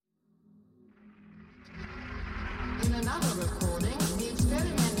In another recording, the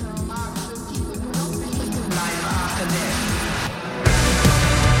experimental march of people who don't believe in life after death.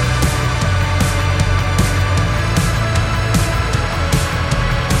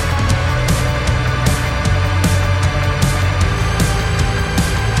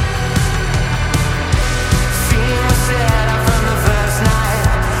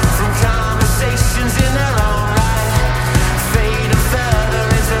 In their own right, fade and further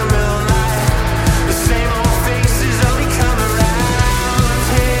into real life. The same old faces only come around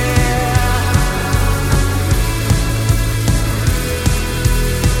here.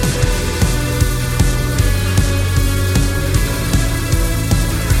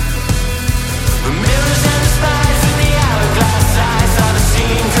 The mirrors and the spies in the hourglass eyes saw the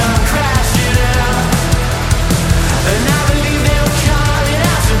scene come crashing in. And I believe they were calling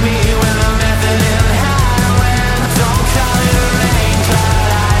out to me with a method in heroin. Don't call it a rain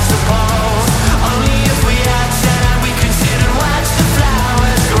cloud, I suppose. Only if we had time we could sit and watch the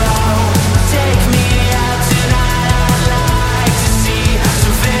flowers grow. Take me out tonight, I'd like to see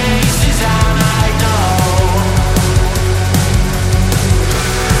some faces I might know.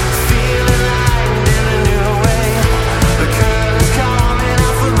 Feeling lightened in a new way. The curtains coming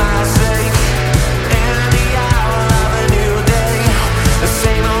out for my sake. In the hour of a new day, the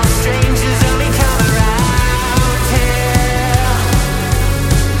same old strangers only come around here.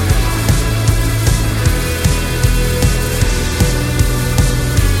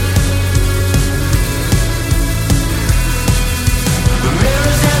 The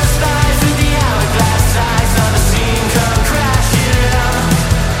mirrors and the spies with the hourglass eyes saw the scene come crashing in.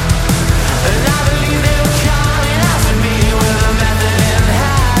 And I believe they were calling out to me with a method in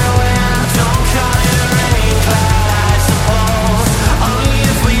heroin. Don't call it a rain cloud, I suppose. Only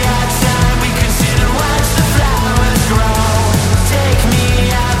if we had time we could sit and watch the flowers grow. Take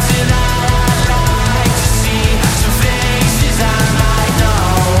me out tonight, I'd like to see some faces I might know.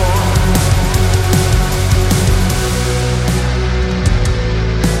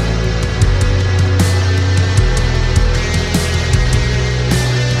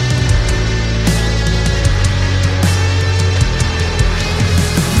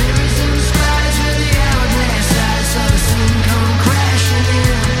 Mirrors and the spies with the hourglass eyes saw the scene come crashing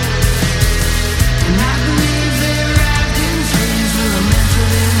in. And I believe they arrived in trees with a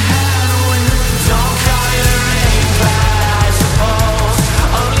method in heroin. Don't call it a rain cloud, I suppose.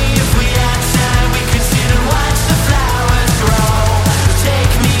 Only if we had time we could sit and watch the flowers grow.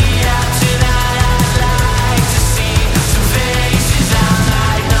 Take me out tonight, I'd like to see some faces I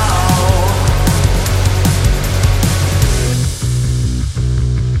might know.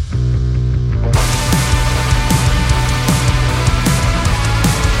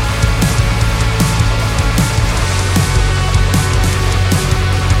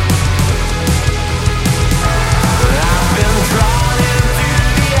 I've been crawling through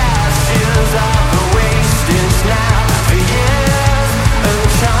the ashes of the wastage now for years, and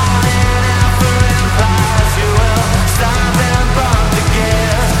calling out for empires who will stop and bump the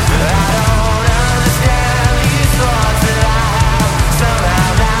gears. I don't understand these thoughts that I have somehow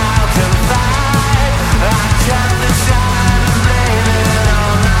now confide. I cut the time and blame it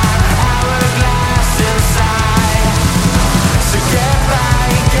on my hourglass inside. So get by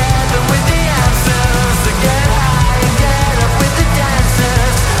and get them with the answers. So get high and get up with the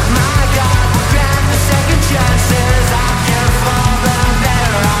dancers. My God will grant the second chances. I can fall, but I'm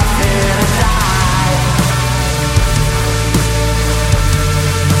better off here to die.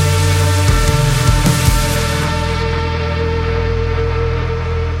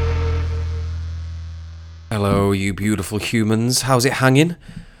 Hello, you beautiful humans. How's it hanging?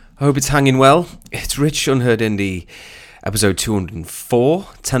 I hope it's hanging well. It's Rich Unheard Indie, episode 204,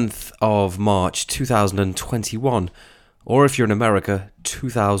 10th of March 2021. Or if you're in America,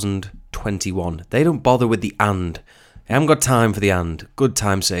 2021. They don't bother with the and. They haven't got time for the and. Good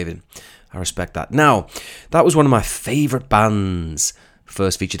time saving. I respect that. Now, that was one of my favourite bands.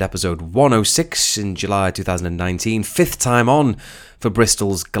 First featured episode 106 in July 2019. Fifth time on for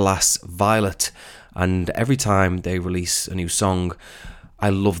Bristol's Glass Violet. And every time they release a new song, I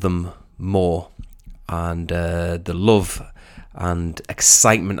love them more. And the love and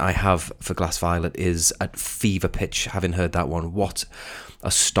excitement I have for Glass Violet is at fever pitch, having heard that one. What a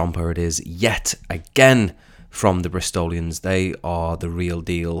stomper it is. Yet again from the Bristolians. They are the real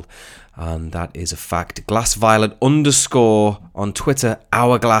deal. And that is a fact. Glass Violet _ on Twitter,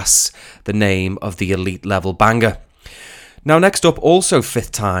 Hourglass, the name of the elite level banger. Now, next up, also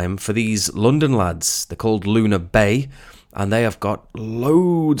fifth time for these London lads. They're called Lunar Bay, and they have got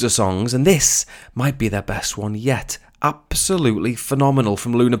loads of songs, and this might be their best one yet. Absolutely phenomenal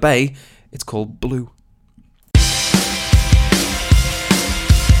from Lunar Bay. It's called Blue.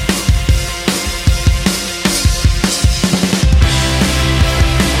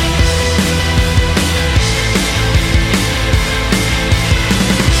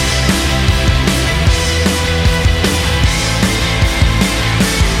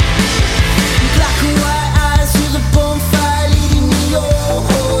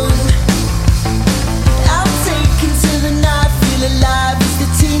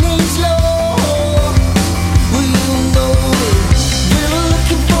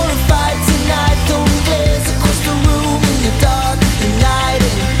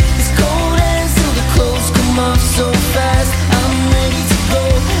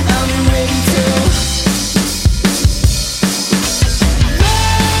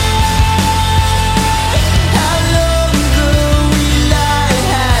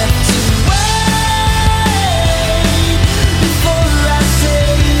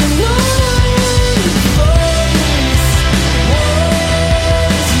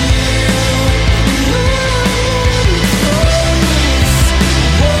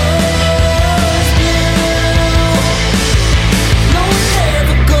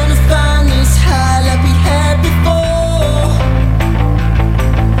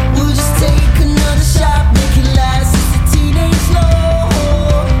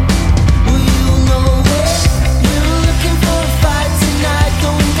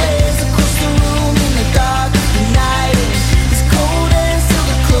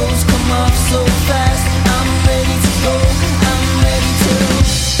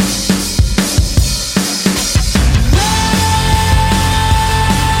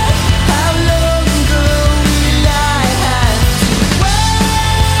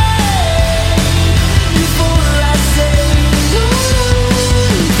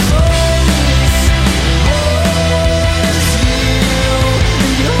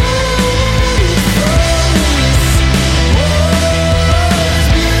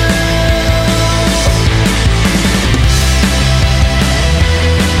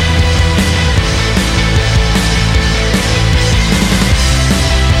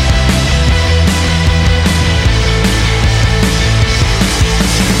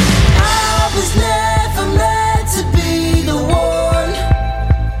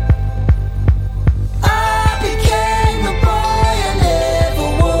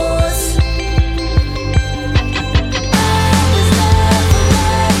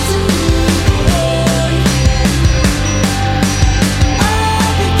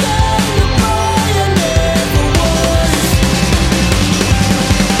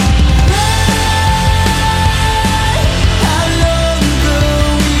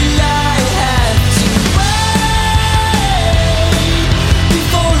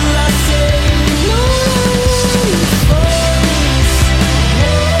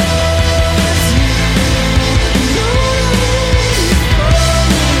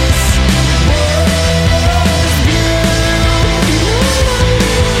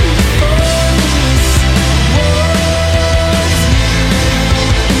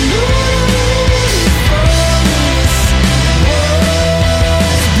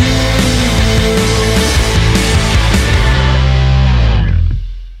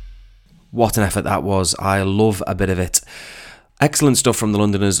 What an effort that was. I love a bit of it. Excellent stuff from the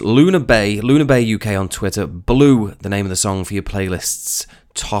Londoners. Luna Bay UK on Twitter. Blue, the name of the song for your playlists.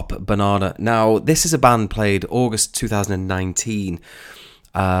 Top Banana. Now, this is a band played August 2019.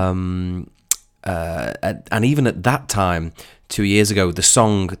 And even at that time, 2 years ago, the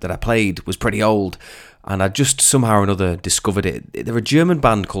song that I played was pretty old. And I just somehow or another discovered it. They're a German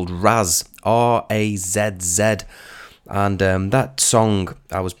band called Raz. R-A-Z-Z. And that song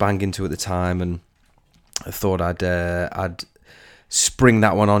I was banging to at the time, and I thought I'd spring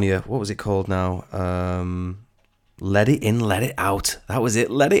that one on you. What was it called now? Let It In, Let It Out. That was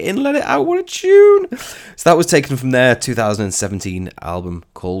it. Let It In, Let It Out. What a tune. So that was taken from their 2017 album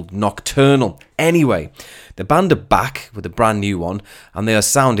called Nocturnal. Anyway, the band are back with a brand new one, and they are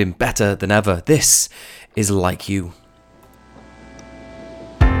sounding better than ever. This is Like You.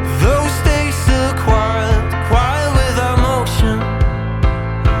 Those days so quiet without motion.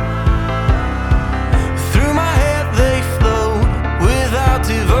 Through my head they flowed without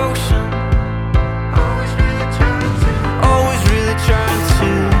devotion. Always really trying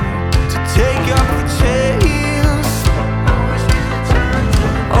to take up the chase.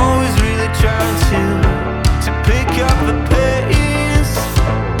 Always really trying to pick up the pace.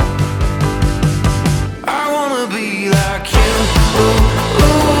 I wanna be like you. Ooh,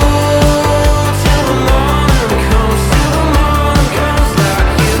 ooh, till the morning comes,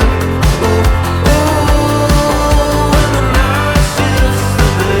 like you. Ooh, ooh, when the night shifts the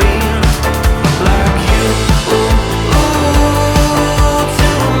day, like you. Ooh, ooh,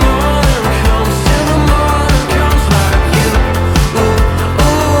 till the morning comes, like you. Ooh,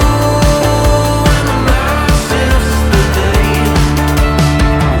 ooh, when the night shifts the day.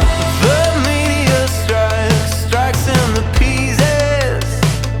 The meteor strikes in the pieces.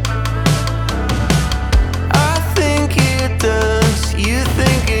 I think it does, you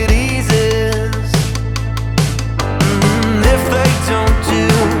think it eases. If they don't do,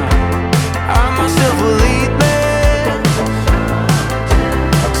 I myself will lead them.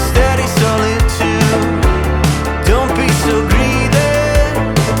 Steady solitude, don't be so greedy.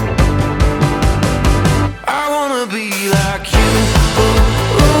 I wanna be like you. Ooh,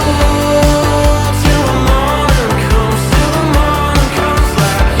 ooh, till the morning comes,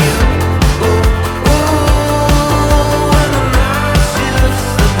 like you. Ooh, ooh, when the night shifts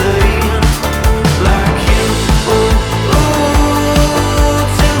the day, like you. Ooh, ooh,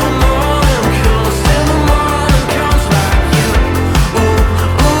 till the morning comes, like you. Ooh,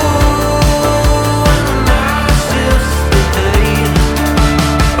 ooh, when the night shifts the day.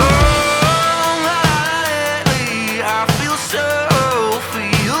 Oh, lately I feel so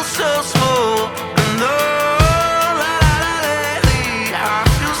small. And oh, lately I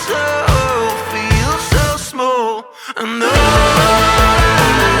feel so small. And oh,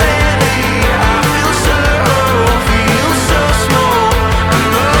 lately I feel so small.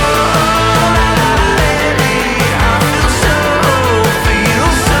 And oh, lately I feel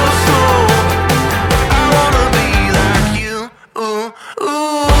so small. I wanna be like you. Ooh,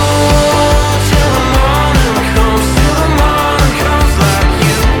 ooh, till the morning comes, like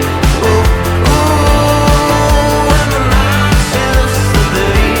you. Ooh, ooh, when the night shifts the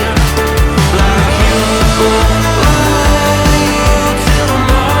day, like you. Ooh, ooh, till the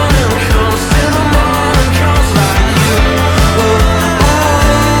morning comes, like you. Ooh, ooh,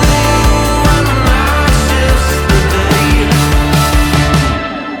 when the night shifts the day.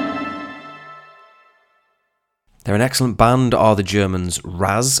 They're an excellent band, are the Germans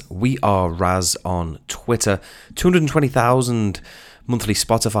Raz. We are Raz on Twitter. 220,000 monthly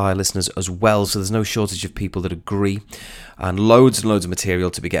Spotify listeners as well, so there's no shortage of people that agree. And loads of material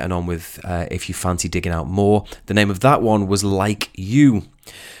to be getting on with if you fancy digging out more. The name of that one was Like You.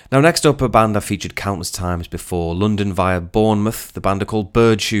 Now, next up, a band I've featured countless times before, London via Bournemouth. The band are called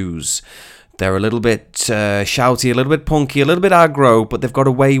Bird Shoes. They're a little bit shouty, a little bit punky, a little bit aggro, but they've got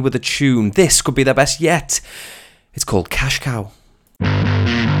away with a tune. This could be their best yet. It's called Cash Cow.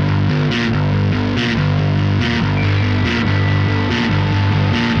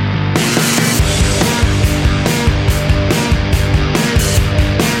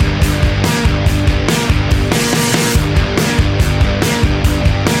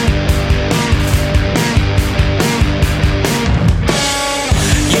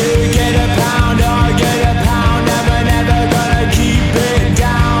 You get a pound, I get a pound, never gonna keep it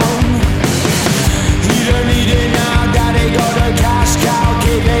down. You don't need it now, daddy got a cash cow,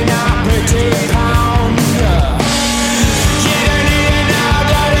 keep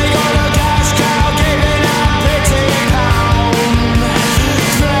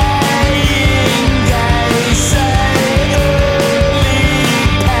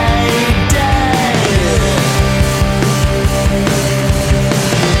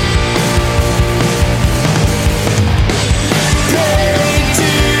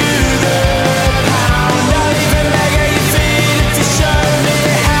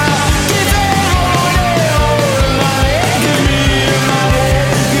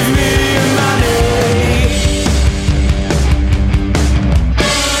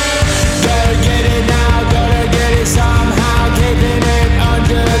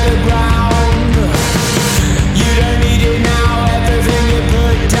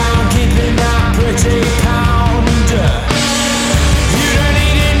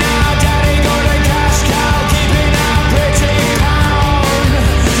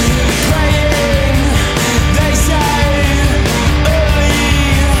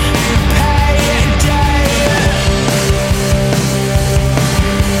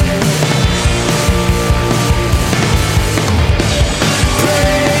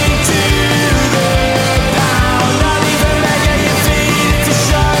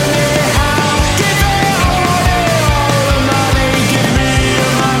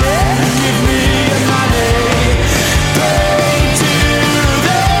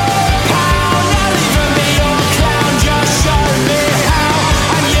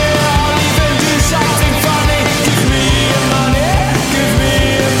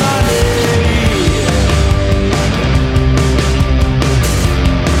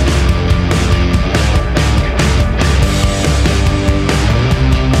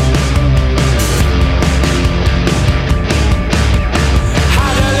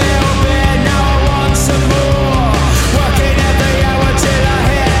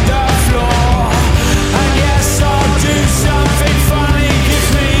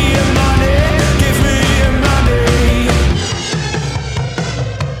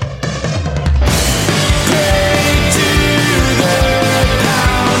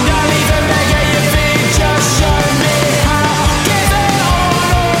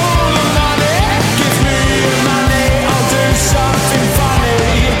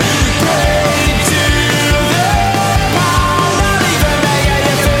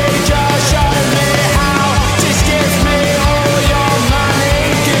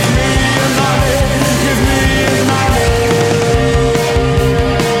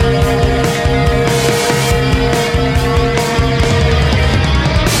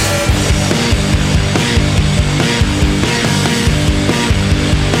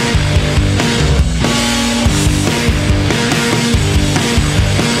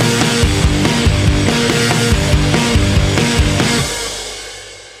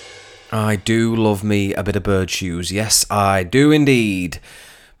I do love me a bit of Bird Shoes. Yes, I do indeed.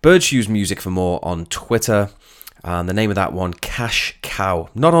 Bird Shoes Music for More on Twitter. And the name of that one, Cash Cow.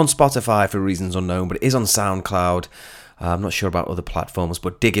 Not on Spotify for reasons unknown, but it is on SoundCloud. I'm not sure about other platforms,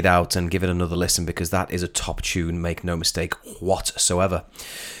 but dig it out and give it another listen because that is a top tune, make no mistake whatsoever.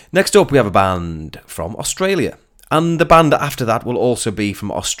 Next up, we have a band from Australia. And the band after that will also be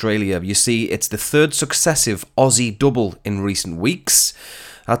from Australia. You see, it's the third successive Aussie double in recent weeks.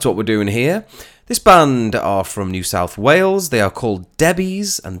 That's what we're doing here. This band are from New South Wales. They are called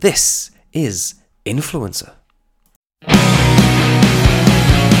Debbie's, and this is Influencer.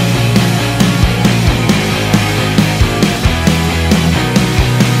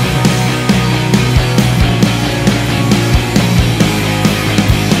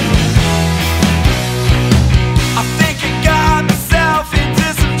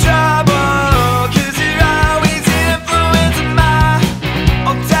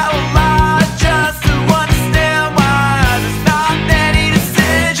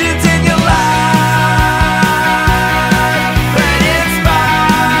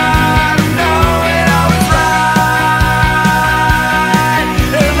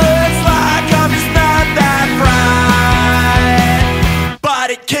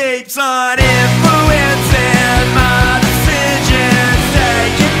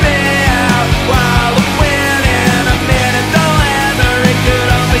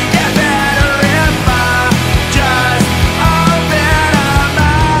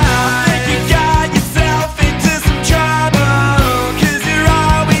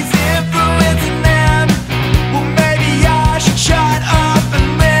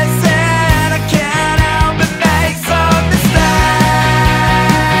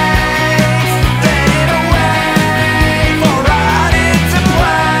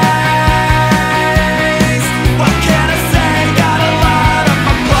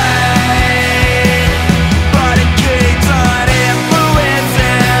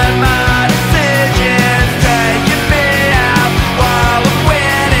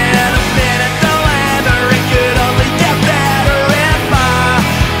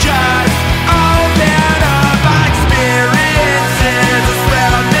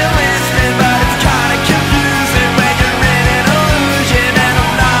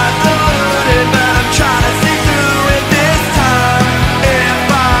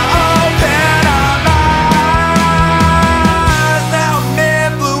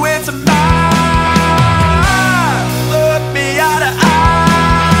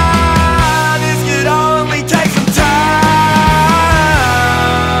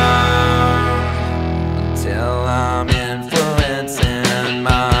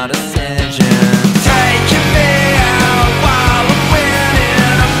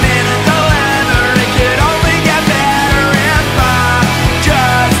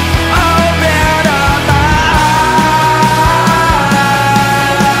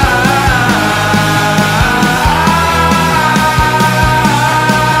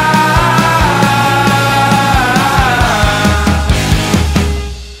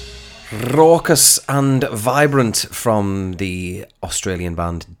 Raucous and vibrant from the Australian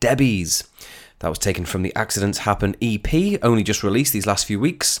band Debbie's. That was taken from the Accidents Happen EP, only just released these last few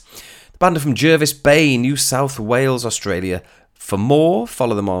weeks. The band are from Jervis Bay, New South Wales, Australia. For more,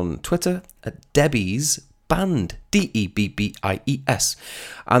 follow them on Twitter at Debbie's Band, Debbies.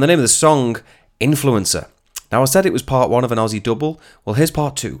 And the name of the song, Influencer. Now I said it was part one of an Aussie double. Well, here's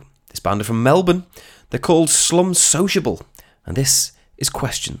part two. This band are from Melbourne. They're called Slum Sociable, and this is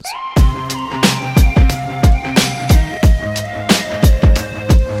Questions.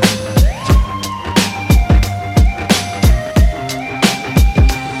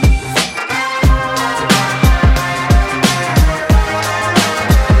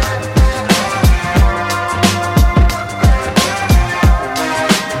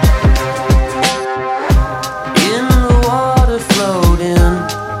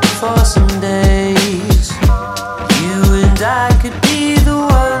 I could be the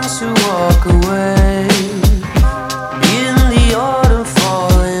ones who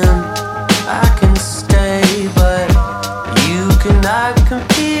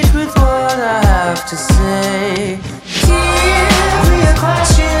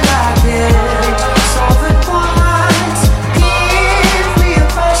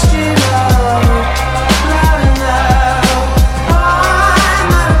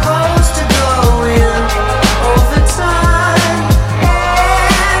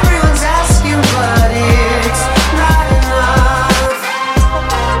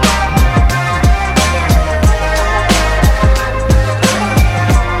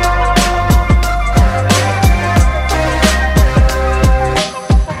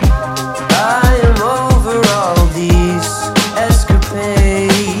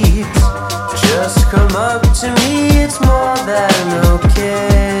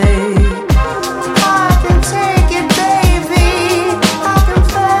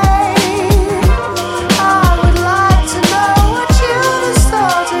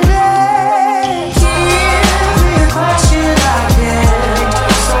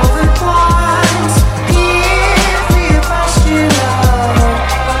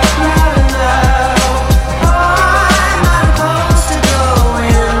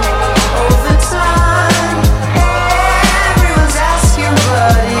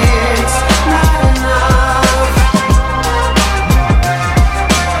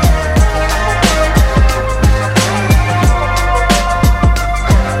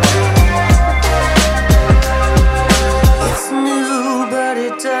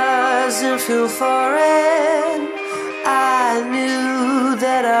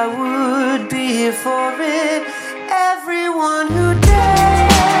live for it. Everyone who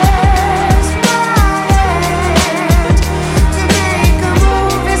dares my hand to make a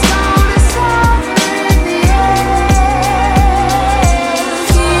move is gonna suffer in the end.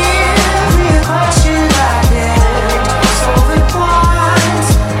 Give me a question I can't solve it once.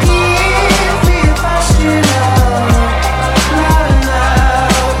 Give me a question loud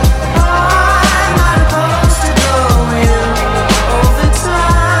enough. I'm not opposed to going over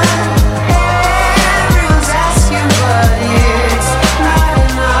time. Everyone's asking, but it's not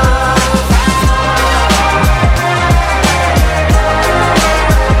enough.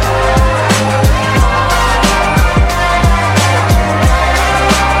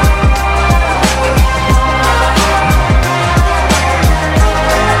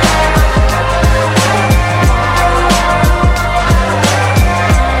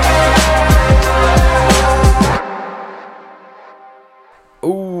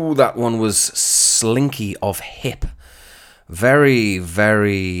 Oh, that one was Slinky of Hip. Very,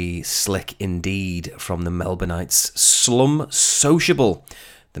 very slick indeed from the Melbourneites. Slum Sociable.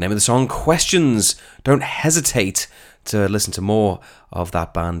 The name of the song, Questions. Don't hesitate to listen to more of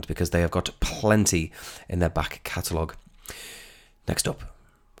that band because they have got plenty in their back catalogue. Next up,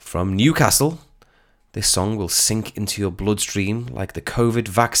 from Newcastle, this song will sink into your bloodstream like the COVID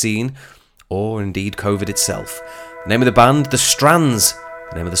vaccine, or indeed COVID itself. The name of the band, The Strands.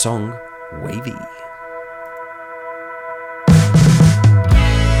 The name of the song, Wavy.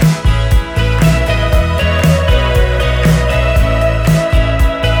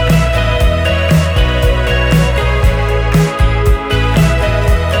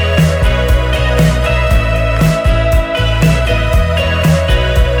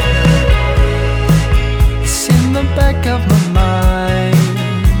 It's in the back of my mind.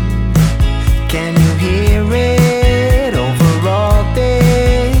 Can you hear it over all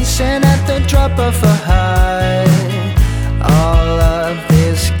this? And at the drop of a hat, all of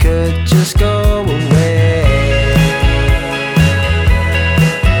this could just go away.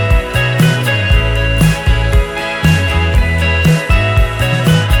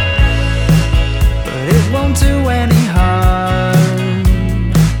 But it won't do any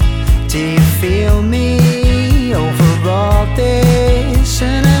harm. Do you feel me over all this?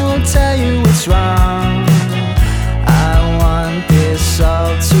 And I will tell you it's wrong. I want this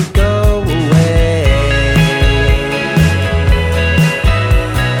all to go away.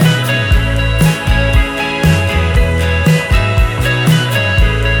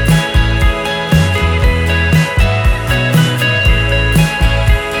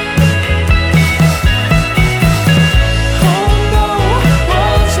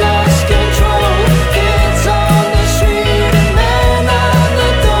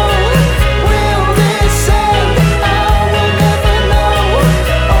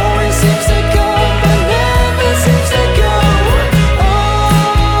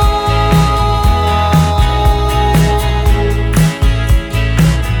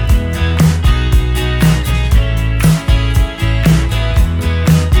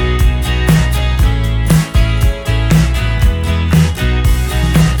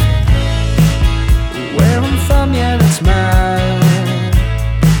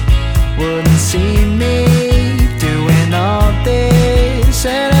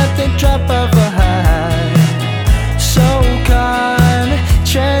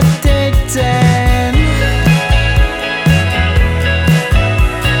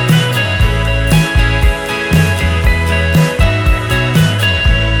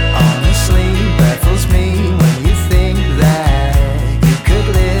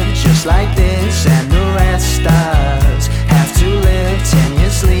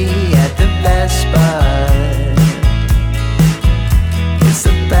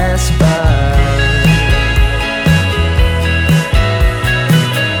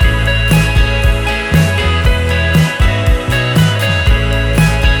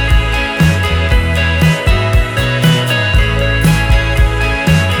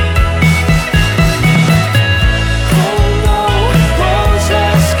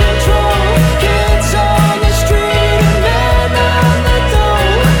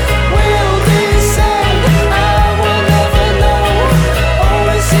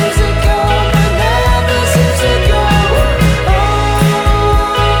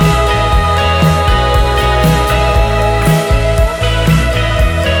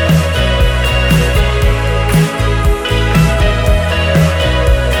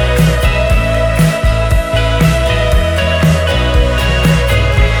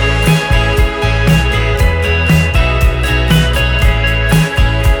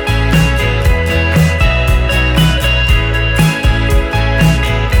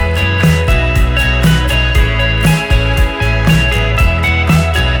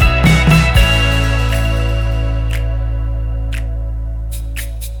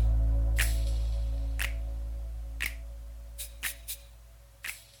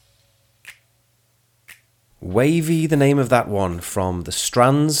 Wavy, the name of that one, from The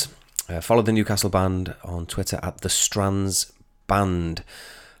Strands. Follow the Newcastle band on Twitter at The Strands Band.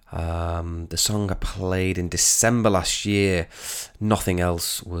 The song I played in December last year, Nothing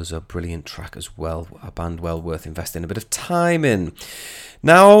Else, was a brilliant track as well. A band well worth investing a bit of time in.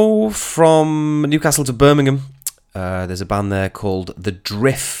 Now, from Newcastle to Birmingham, there's a band there called The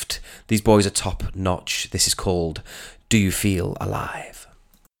Drift. These boys are top notch. This is called Do You Feel Alive?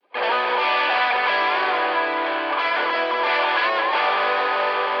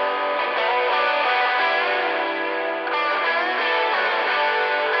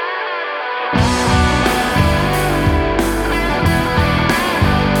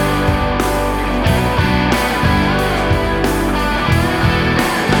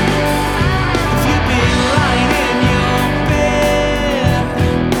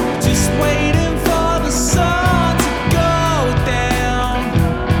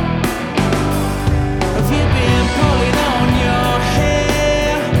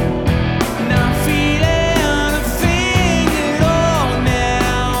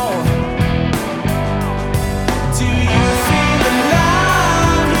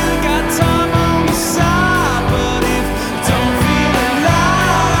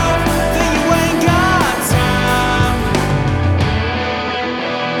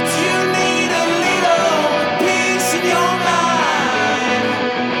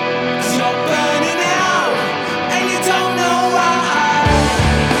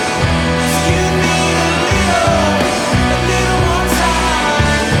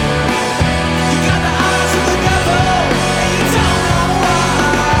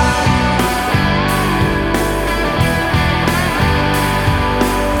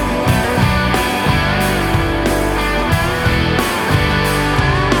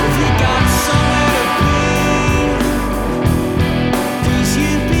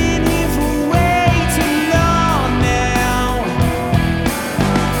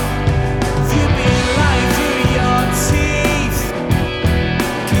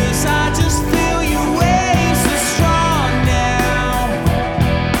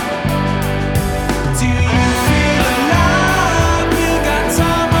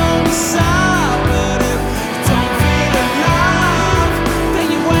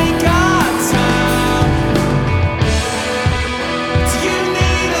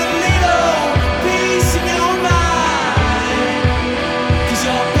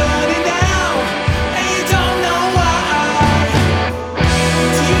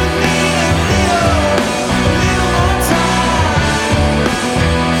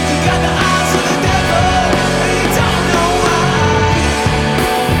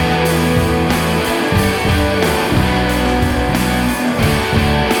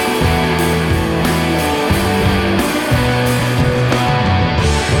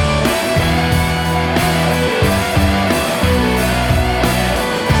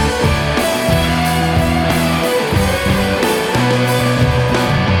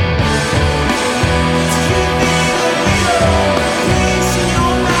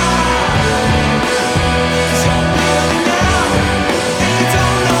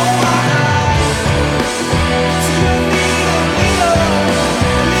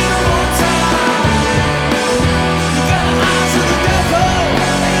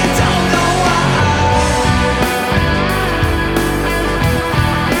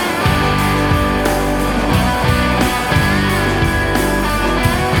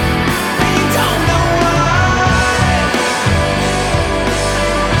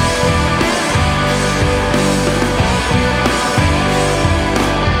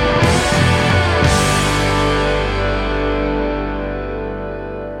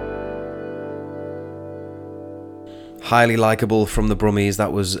 Highly likeable from the Brummies.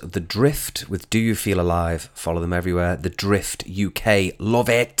 That was The Drift with Do You Feel Alive? Follow them everywhere. The Drift UK. Love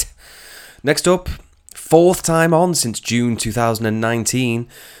it. Next up, fourth time on since June 2019.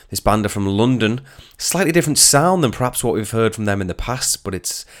 This band are from London. Slightly different sound than perhaps what we've heard from them in the past, but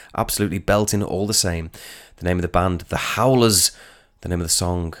it's absolutely belting all the same. The name of the band, The Howlers. The name of the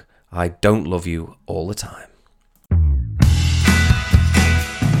song, I Don't Love You All the Time.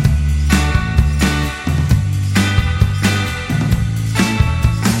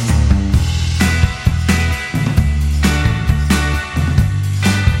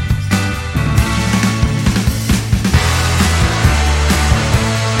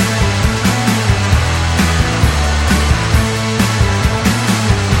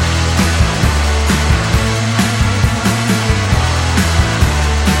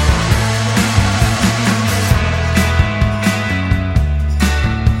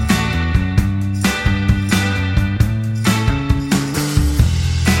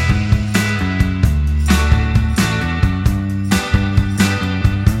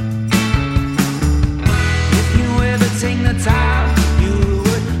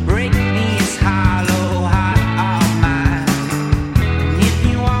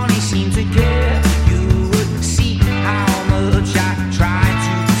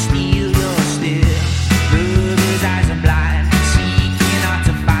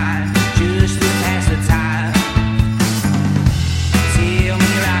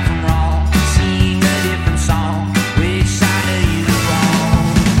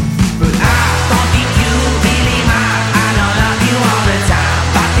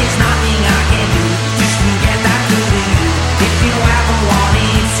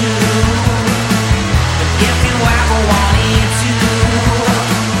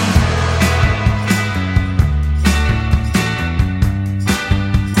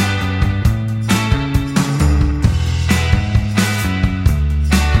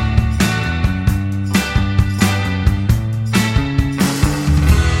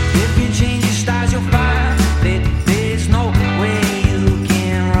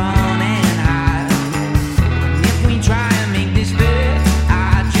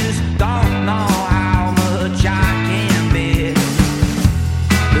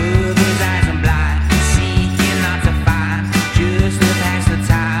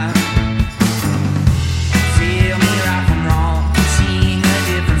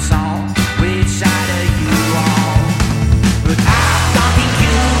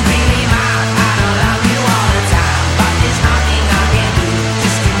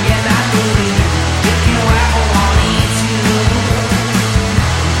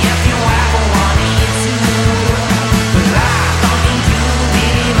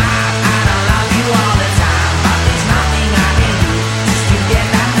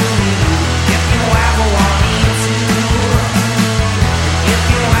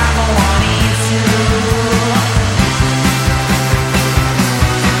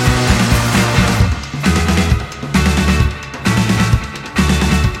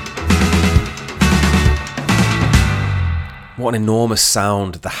 What an enormous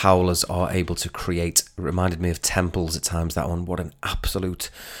sound the Howlers are able to create. It reminded me of Temples at times, that one. What an absolute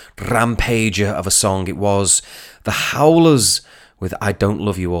rampager of a song it was. The Howlers with I Don't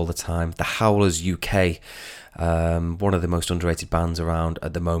Love You All the Time. The Howlers UK. One of the most underrated bands around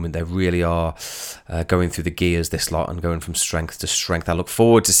at the moment. They really are going through the gears, this lot, and going from strength to strength. I look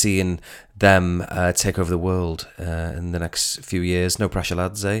forward to seeing them take over the world in the next few years. No pressure,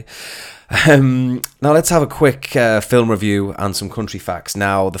 lads, eh? Now let's have a quick film review and some country facts.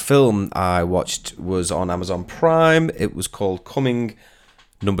 Now, the film I watched was on Amazon Prime. It was called Coming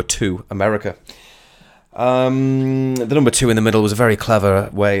Number 2 America. The number 2 in the middle was a very clever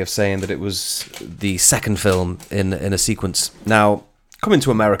way of saying that it was the second film in a sequence. Now, Coming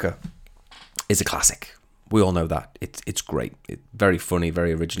to America is a classic. We all know that. It's great. It's very funny,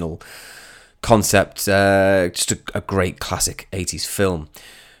 very original concept. Just a great classic 80s film.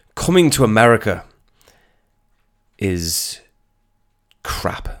 Coming to America is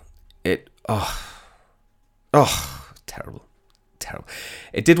crap. Terrible.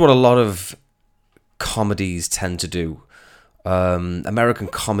 It did what a lot of comedies tend to do. American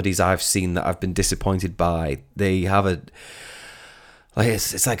comedies I've seen that I've been disappointed by, they have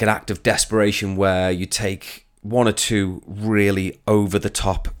it's like an act of desperation where you take one or two really over the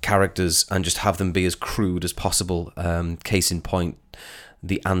top characters and just have them be as crude as possible. Case in point,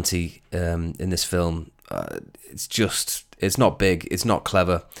 the auntie in this film. It's not big, it's not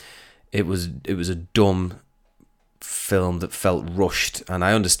clever. It was a dumb film that felt rushed, and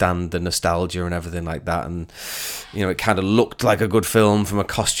I understand the nostalgia and everything like that, and it kind of looked like a good film from a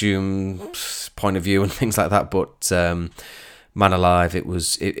costume point of view and things like that, but man alive,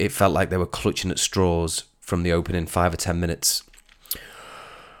 it felt like they were clutching at straws from the opening 5 or 10 minutes.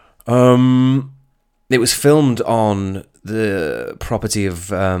 It was filmed on the property of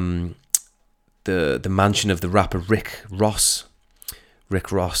the mansion of the rapper Rick Ross.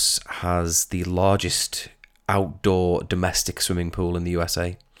 Rick Ross has the largest outdoor domestic swimming pool in the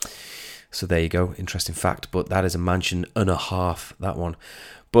USA. So there you go, interesting fact, but that is a mansion and a half, that one.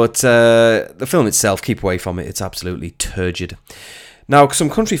 But the film itself, keep away from it, it's absolutely turgid. Now, some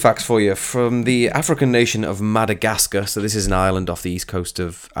country facts for you from the African nation of Madagascar. So this is an island off the east coast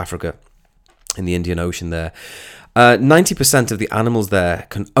of Africa in the Indian Ocean there. 90% of the animals there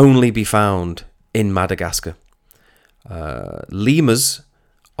can only be found in Madagascar. Lemurs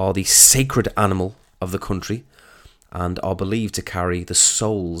are the sacred animal of the country and are believed to carry the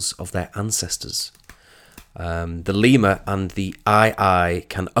souls of their ancestors. The lemur and the aye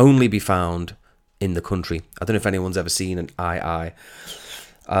can only be found in the country. I don't know if anyone's ever seen an aye.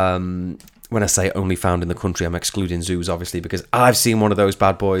 When I say only found in the country, I'm excluding zoos, obviously, because I've seen one of those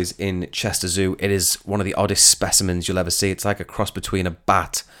bad boys in Chester Zoo. It is one of the oddest specimens you'll ever see. It's like a cross between a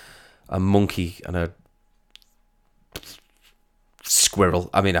bat, a monkey, and a squirrel.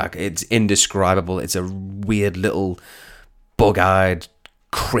 I mean, it's indescribable. It's a weird little bug-eyed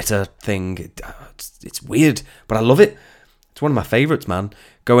critter thing. It's weird, but I love it. It's one of my favourites, man.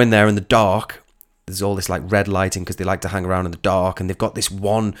 Go in there in the dark. There's all this like red lighting because they like to hang around in the dark, and they've got this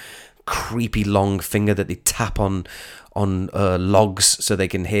one creepy long finger that they tap on logs so they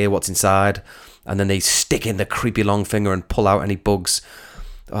can hear what's inside, and then they stick in the creepy long finger and pull out any bugs.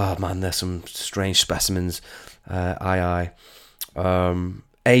 Oh man, there's some strange specimens. Aye.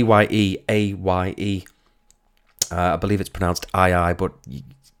 AYE. I believe it's pronounced aye, but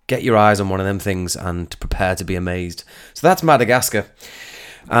get your eyes on one of them things and prepare to be amazed. So that's Madagascar,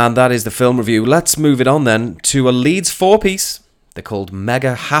 and that is the film review. Let's move it on then to a Leeds 4-piece. They're called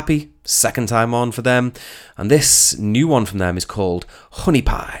Mega Happy, second time on for them, and this new one from them is called Honey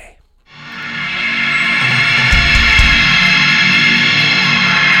Pie.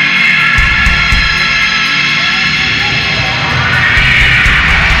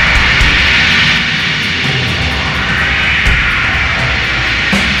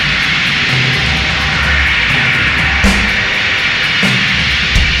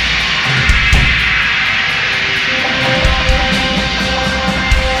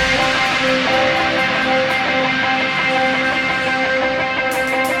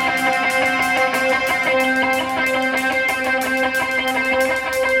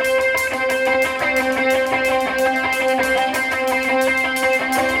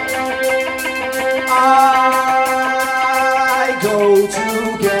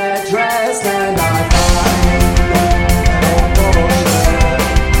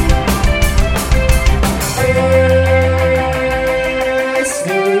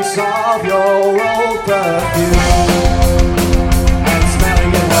 Of your old perfume and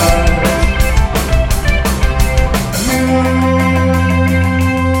smelling your love,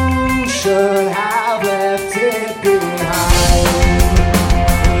 you should have left it behind.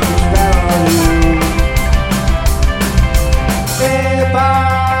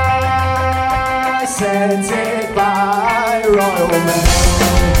 sent it by Royal Mail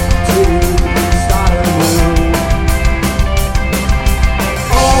to Stardom Room.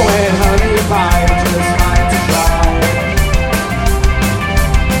 Oh, and honey pie just like to try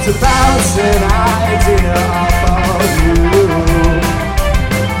to bounce an idea off of you.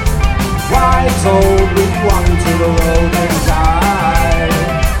 Why don't we walk to the road and die?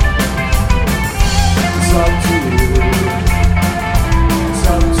 It's up to you. It's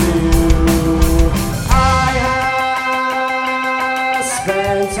up to you. I have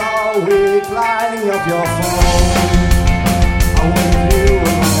spent all week lining up your phone. I want you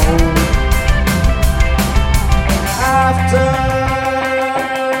alone. After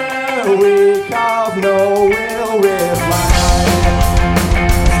a week of no real reply,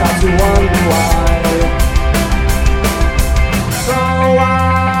 start to wonder why. So I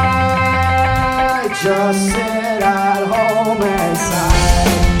just sit at home and sigh,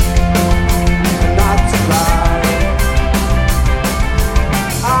 and not to cry.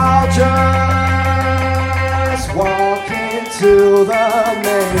 I'll just walk into the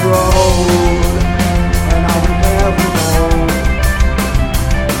main road, and I will never know.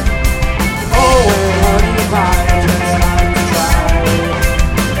 Oh, and honey pie just like to try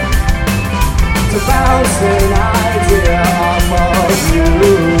to bounce an idea off of you.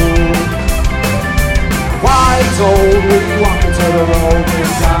 Why don't we walk into the road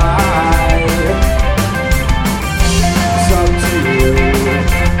and die? It's up to you.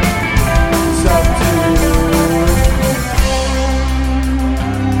 It's up to you.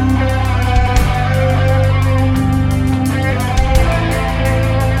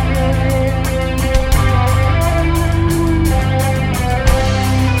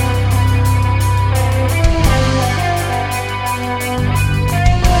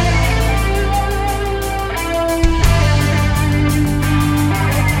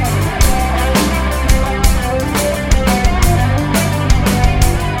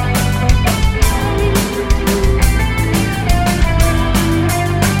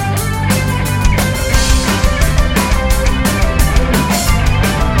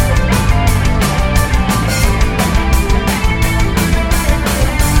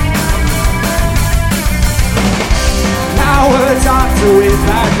 With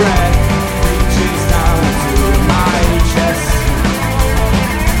that breath reaches down to my chest.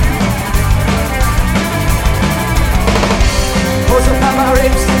 Pulls up at my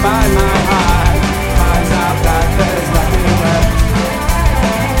ribs to find my heart, finds out that there's nothing left.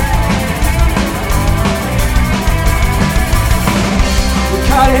 We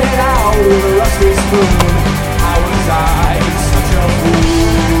cut it out with a rusty spoon. How was I such a fool?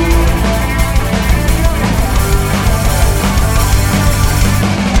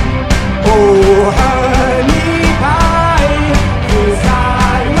 Oh, honey pie, 'cause I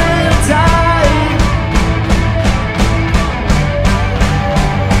will die.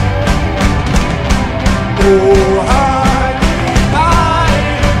 Oh, honey pie,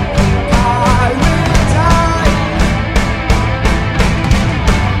 I will die.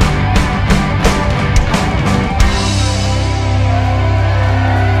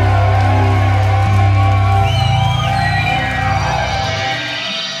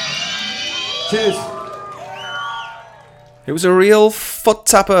 Cheers. It was a real foot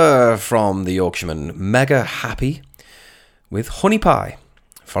tapper from the Yorkshireman Mega Happy with Honey Pie.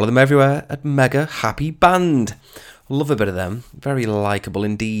 Follow them everywhere at Mega Happy Band. Love a bit of them. Very likeable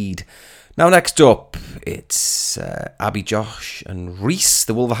indeed. Now next up, it's Abby, Josh and Reese,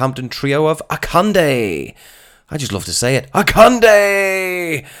 the Wolverhampton trio of Akande. I just love to say it.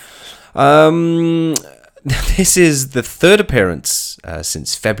 Akande! This is the third appearance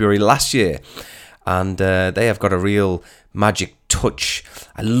since February last year, and they have got a real magic touch.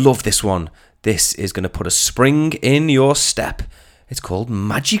 I love this one. This is going to put a spring in your step. It's called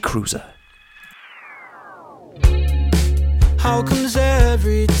Magic Cruiser. How comes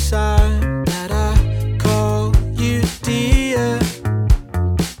every time that I call you dear,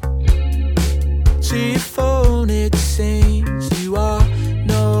 to your phone it seems you are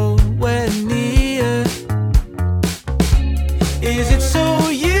nowhere near? Is it so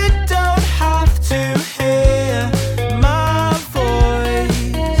you don't have to hear my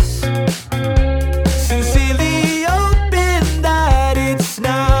voice? Sincerely hoping that it's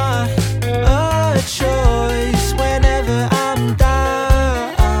not a choice whenever I'm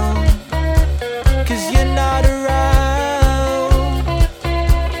down, 'cause you're not around.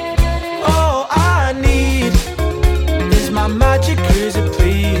 Oh, I need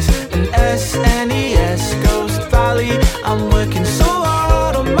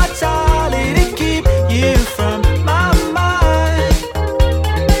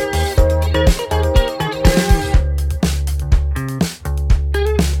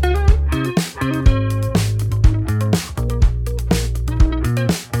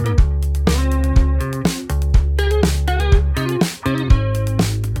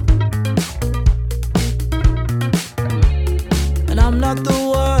not the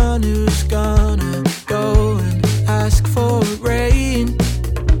one who's gonna go and ask for rain.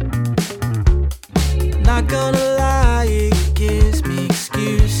 Not gonna lie, it gives me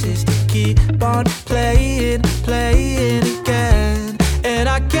excuses to keep on playing, playing again. And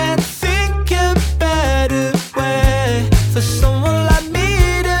I can't think a better way for someone like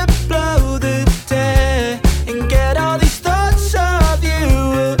me to blow the day and get all these thoughts of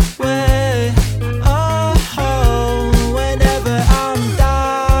you away. Oh, whenever I'm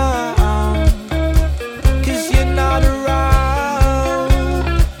down, 'cause you're not around.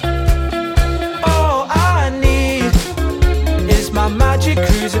 All I need is my magic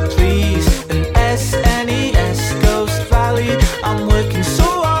cruiser, please. An SNES Ghost Valley. I'm working so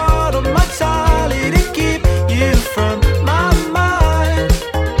hard on my tally to keep you from my mind.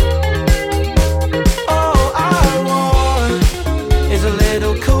 All I want is a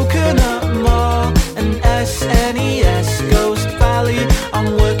little coconut mall. An SNES Ghost Valley. I'm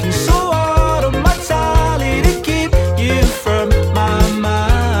working so hard on my tally to keep you from my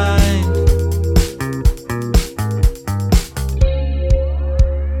mind.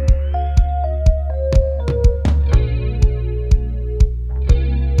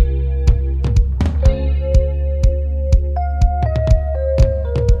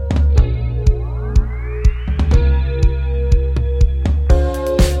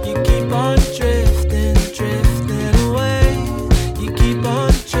 You keep on drifting, drifting away. You keep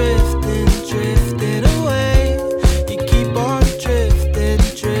on drifting, drifting away. You keep on drifting,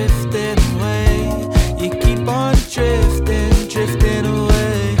 drifting away. You keep on drifting, drifting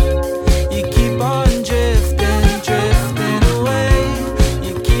away. You keep on drifting, drifting away.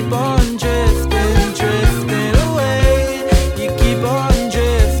 You keep on drifting, drifting away. You keep on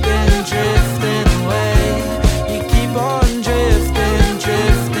drifting, drifting away. You keep on drifting,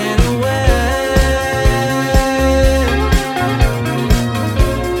 drifting away.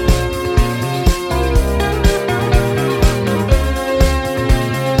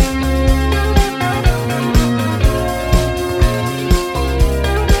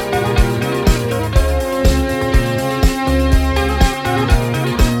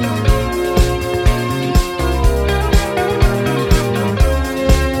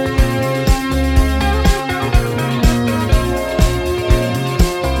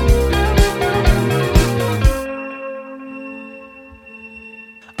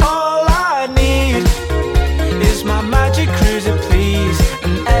 All I need is my magic cruiser, please.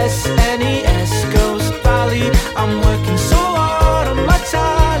 An SNES Ghost Valley. I'm working so hard on my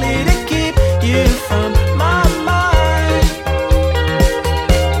tally to keep you from my mind.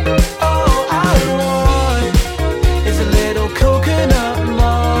 All I want is a little coconut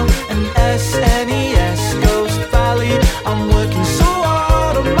mall. An SNES Ghost Valley. I'm working so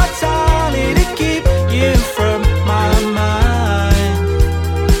hard on my tally to keep you from my mind.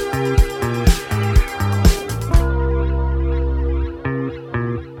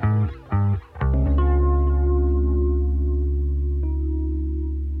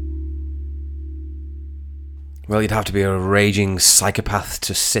 Well, you'd have to be a raging psychopath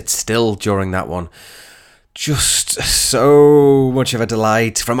to sit still during that one. Just so much of a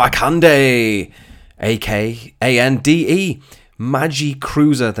delight from Akande, A-K-A-N-D-E. Magi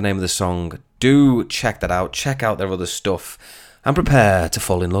Cruiser, the name of the song. Do check that out. Check out their other stuff and prepare to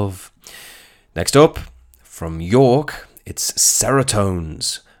fall in love. Next up, from York, it's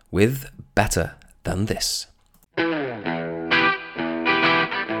Serotones with Better Than This.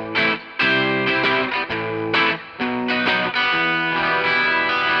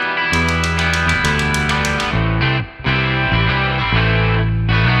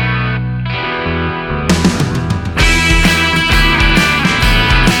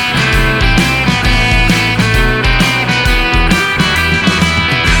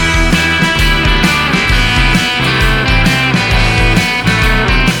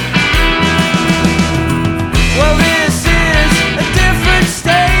 Well, this is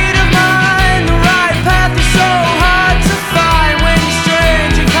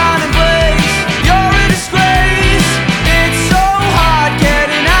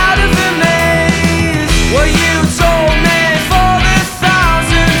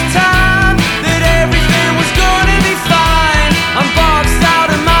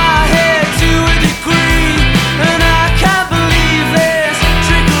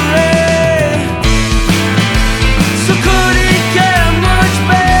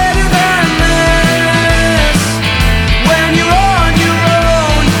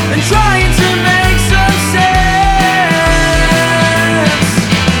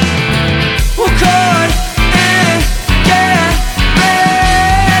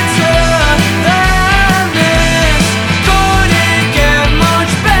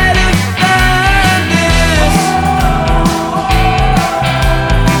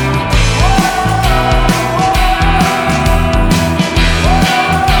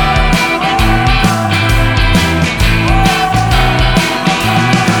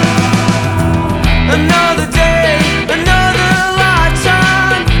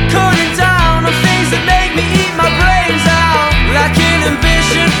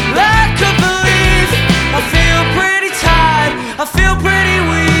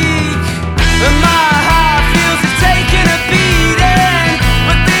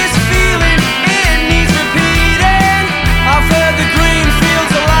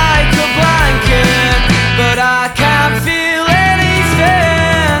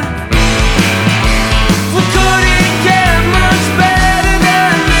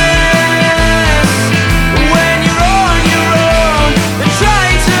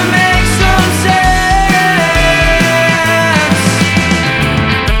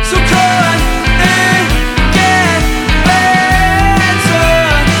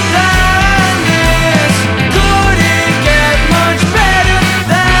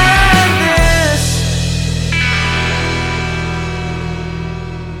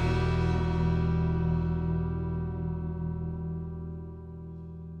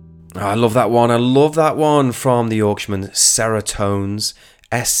I love that one. I love that one from the Yorkshireman Serotones.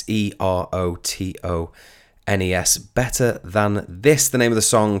 Serotones. Better Than This, the name of the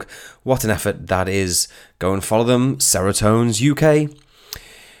song. What an effort that is. Go and follow them, Serotones UK.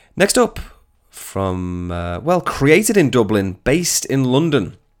 Next up, from, created in Dublin, based in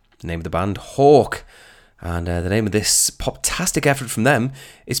London. The name of the band, Hawk. And the name of this pop-tastic effort from them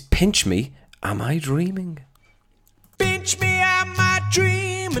is Pinch Me, Am I Dreaming? Pinch me, am I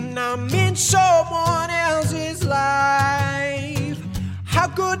dreaming? I'm in someone else's life. How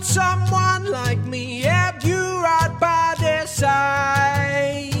could someone like me have you right by their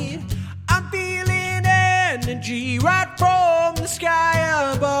side? I'm feeling energy right from the sky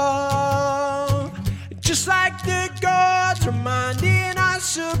above, just like the gods reminding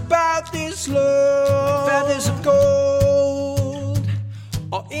us about this love. Feathers of gold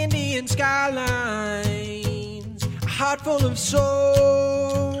or Indian skylines, a heart full of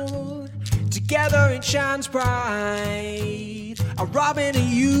soul, together it shines bright. A robin of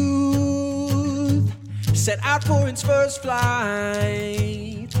youth set out for its first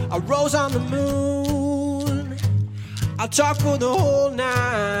flight. A rose on the moon, I'll talk for the whole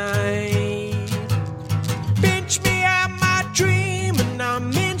night. Pinch me, am I dreaming?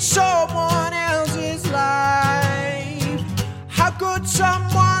 I'm in someone else's life. How could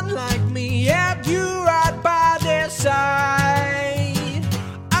someone like me have you right by their side?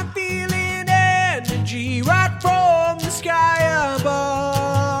 I'm feeling energy right from the sky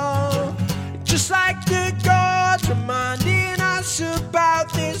above, just like the gods reminding us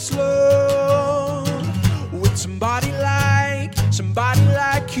about this love. With somebody like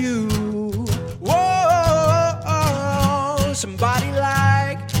you. Whoa, somebody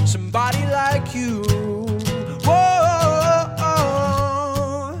like you. Whoa.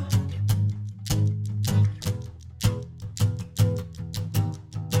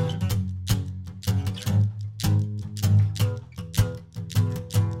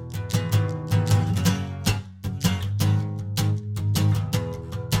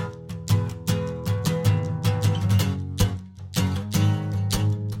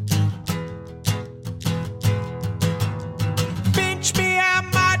 Pinch me, am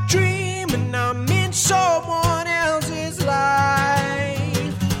I dreaming? I'm in someone else's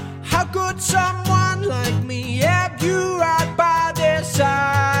life. How could someone like me have you right by their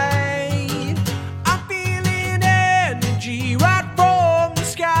side? I'm feeling energy right from the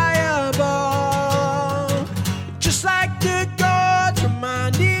sky above, just like the gods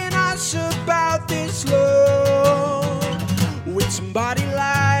reminding us about this love. With somebody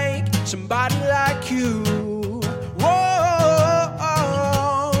like you. Whoa,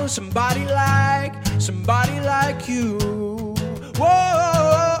 somebody like you.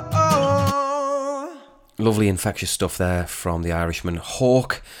 Whoa. Lovely infectious stuff there from the Irishman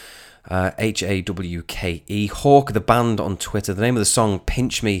Hawk. Hawke. Hawk, the band on Twitter. The name of the song,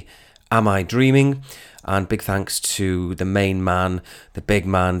 Pinch Me, Am I Dreaming? And big thanks to the main man, the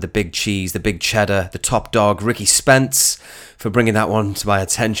big cheese, the big cheddar, the top dog, Ricky Spence, for bringing that one to my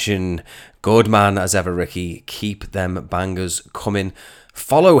attention. Good man as ever, Ricky. Keep them bangers coming.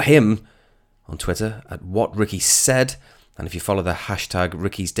 Follow him on Twitter at What Ricky Said. And if you follow the hashtag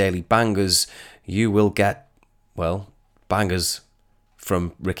Ricky's Daily Bangers, you will get, bangers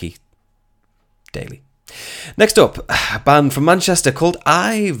from Ricky Daily. Next up, a band from Manchester called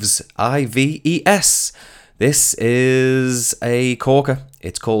Ives, Ives. This is a corker.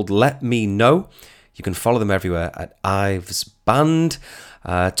 It's called Let Me Know. You can follow them everywhere at Ives Band.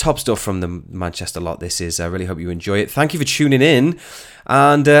 Top stuff from the Manchester lot this is. I really hope you enjoy it. Thank you for tuning in,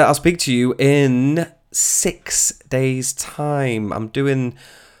 and I'll speak to you in 6 days' time. I'm doing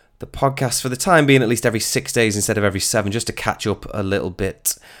the podcast for the time being at least every 6 days instead of every 7, just to catch up a little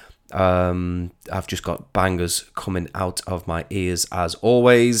bit. I've just got bangers coming out of my ears as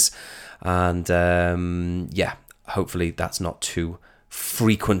always, and hopefully that's not too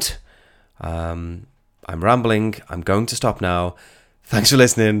frequent. I'm rambling. I'm going to stop now. Thanks for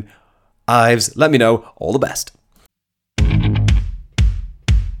listening. Ives, let me know. All the best. Baby,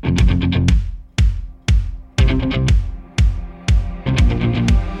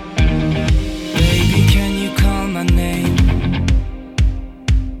 can you call my name?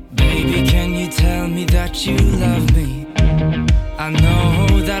 Baby, can you tell me that you love me? I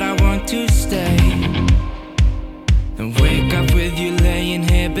know that I want to stay and wake up with you laying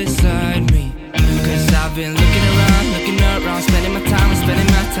here beside me. 'Cause I've been looking around, spending my time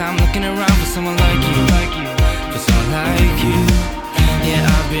looking around for someone like you, for someone like you. Yeah,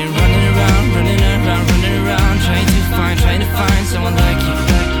 I've been running around, trying to find someone like you,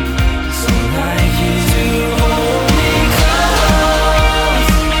 someone like you. To hold me close,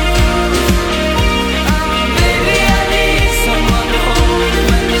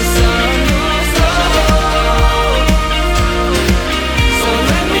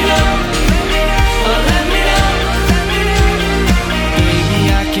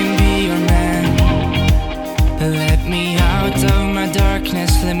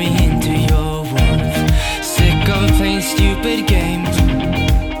 just let me into your world. Sick of playing stupid games.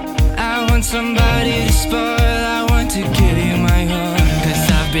 I want somebody to spoil, I want to give you my heart.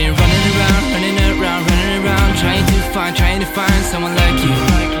 Cause I've been running around, trying to find someone like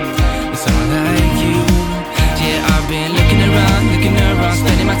you.